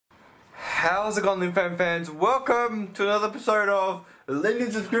How's it going, Lyndan fans? Welcome to another episode of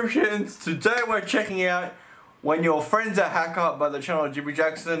Lyndan Subscriptions. Today we're checking out When Your Friends Are Hacker by the channel Jimmy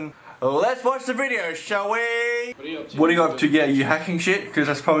Jackson. Let's watch the video, shall we? What are you up to? Yeah, you hacking shit? Because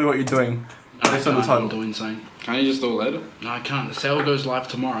that's probably what you're doing. Based on the title. I'm doing something. Can't you just do it later? No, I can't. The sale goes live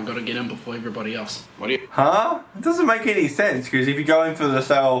tomorrow. I've got to get in before everybody else. What do you... Huh? It doesn't make any sense, because if you go in for the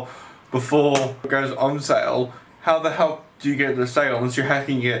sale before it goes on sale, how the hell do you get the sale unless you're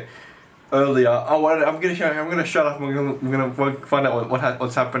hacking it earlier? Oh, I'm gonna shut up. I'm gonna find out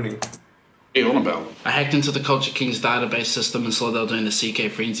what's happening. What are you on about? I hacked into the Culture Kings database system and saw they were doing the CK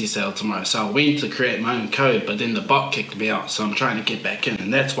Frenzy sale tomorrow. So I went to create my own code, but then the bot kicked me out. So I'm trying to get back in,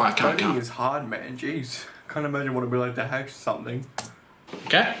 and that's why I can't come. Coding is hard, man. Jeez, can't imagine what it'd be like to hack something.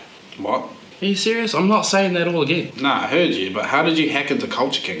 Okay. What? Are you serious? I'm not saying that all again. Nah, I heard you, but how did you hack into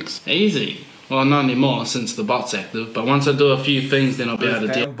Culture Kings? Easy. Well, not anymore since the bot's active. But once I do a few things, then I'll be able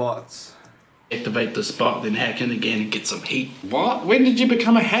to bots. Activate the spot, then hack in again and get some heat. What? When did you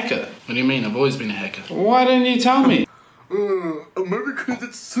become a hacker? What do you mean? I've always been a hacker. Why didn't you tell me? Maybe because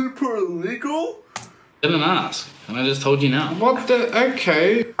it's super illegal? Didn't ask, and I just told you now. What the...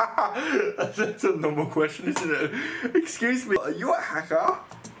 Okay. That's a normal question, isn't it? Excuse me, are you a hacker?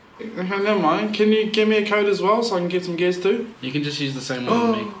 Never mind. Can you give me a code as well so I can get some gears too? You can just use the same one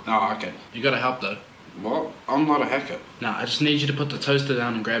with me. Oh, okay. You gotta help though. What? I'm not a hacker. Nah, I just need you to put the toaster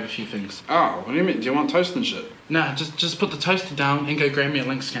down and grab a few things. Oh, what do you mean? Do you want toast and shit? Nah, just put the toaster down and go grab me a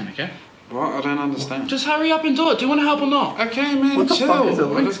link scan, okay? What? I don't understand. Just hurry up and do it. Do you want to help or not? Okay, man, what the chill. Fuck is a I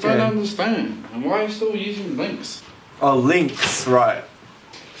link just scan? don't understand. And why are you still using links? Oh, links, right.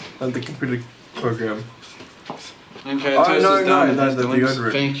 Like the computer program. Okay, oh, toast no, is down. that's the links.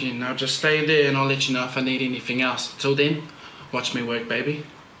 deodorant. Thank you. Now just stay there and I'll let you know if I need anything else. Till then, watch me work, baby.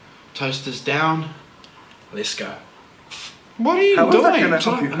 Toaster's down. Let's go. What are you How doing?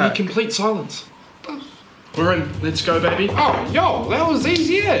 Shut up. I need complete silence. We're in. Let's go, baby. Oh, yo, that was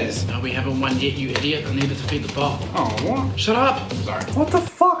easy as. No, we haven't won yet, you idiot. I need to defeat the bot. Oh, what? Shut up. Sorry. What the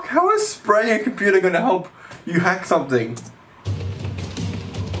fuck? How is spraying a computer gonna help you hack something?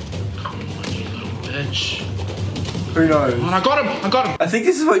 Come on, you little bitch. Who knows? Oh, I got him. I got him. I think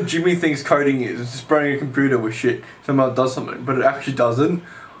this is what Jimmy thinks coding is. It's spraying a computer with shit. Somehow it does something, but it actually doesn't.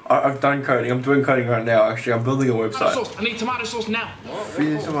 I've done coding. I'm doing coding right now, actually. I'm building a website. Tomato sauce. I need tomato sauce now. He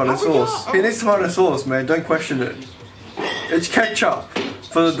needs tomato sauce. He needs tomato sauce, man. Don't question it. It's ketchup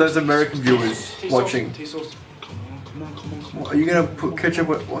for those American viewers watching. Tea sauce. Come on. Are you gonna put ketchup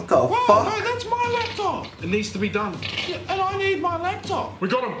with... What the Whoa, fuck? no, that's my laptop. It needs to be done. Yeah, and I need my laptop. We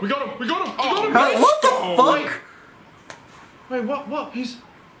got him. We got him. We got him. Oh, How, what the fuck? Wait, what? What's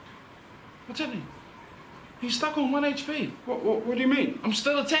happening? He's stuck on 1 HP. What do you mean? I'm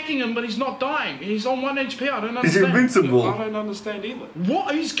still attacking him, but he's not dying. He's on 1 HP. I don't He's understand. invincible. I don't understand either.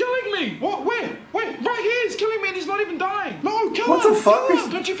 What? He's killing me. What? Where? Right here. He's killing me and he's not even dying. No, kill What him. the fuck? Kill him.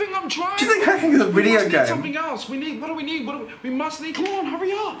 Don't you think I'm trying? Do you think hacking is a video We must need game? something else. What do we need? We must need... Come on,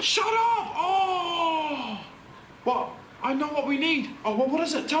 hurry up. Shut up. Oh. What? I know what we need. Oh, well, what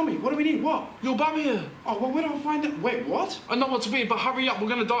is it? Tell me. What do we need? What? Your bum here. Oh, well, where do I find it? Wait, what? I know what's weird, but hurry up. We're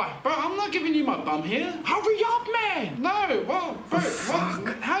gonna die. Bro, I'm not giving you my bum here. Hurry up, man. No, well, bro, fuck?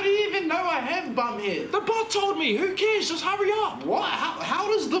 what? How do you even know I have bum here? The bot told me. Who cares? Just hurry up. What? How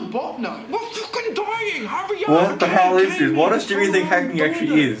does the bot know? We're fucking dying. Hurry up. What the hell is okay, this? What man, does Jimmy so think I'm hacking doing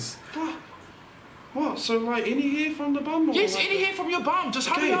actually it. is? What? So, like, any hair from the bum? Or Yes, like... any hair from your bum. Just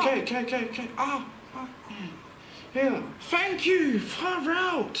hurry up. Okay. Ah, yeah. Thank you. Far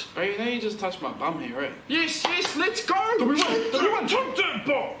out. Bro, you know you just touched my bum here, right? Yes, let's go. Do we win? Take that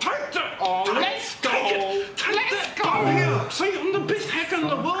ball. Take that. Oh, let's go. Take that ball here. See, I'm the best hacker in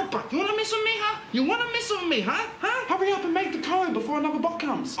the world, but you wanna mess with me, huh? You wanna mess with me, huh? Hurry up and make the code before another bot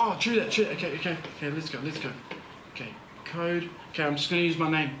comes. Oh, true that. Okay, let's go. Okay, code. Okay, I'm just gonna use my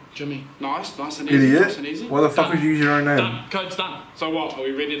name, Jimmy. Nice and easy. Idiot. Nice and easy. Why the fuck would you use your own name? Done. Code's done. So what? Are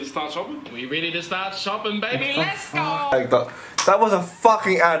we ready to start shopping? We ready to start shopping, baby? Let's go. Like that was a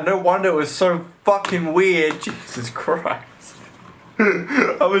fucking ad. No wonder it was so fucking weird. Jesus Christ.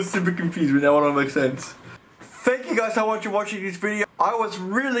 I was super confused, but now it all makes sense. Thank you guys so much for watching this video. I was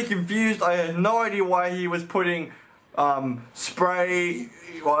really confused. I had no idea why he was putting spray.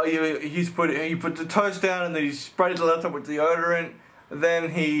 Well, he put the toast down and then he sprayed the laptop with deodorant. Then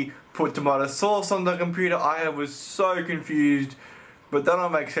he put tomato sauce on the computer. I was so confused, but that all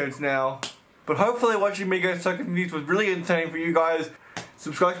makes sense now. But hopefully watching me get so confused was really entertaining for you guys.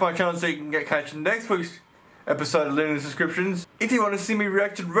 Subscribe to my channel so you can catch next week's episode of Lyndan Subscriptions. If you want to see me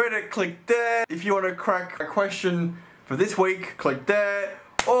react to Reddit, click there. If you want to crack a question for this week, click there.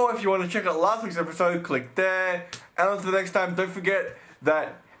 Or if you want to check out last week's episode, click there. And until next time, don't forget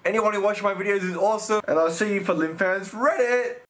that Anyone who watches my videos is awesome, and I'll see you for Lyndan's Reddit.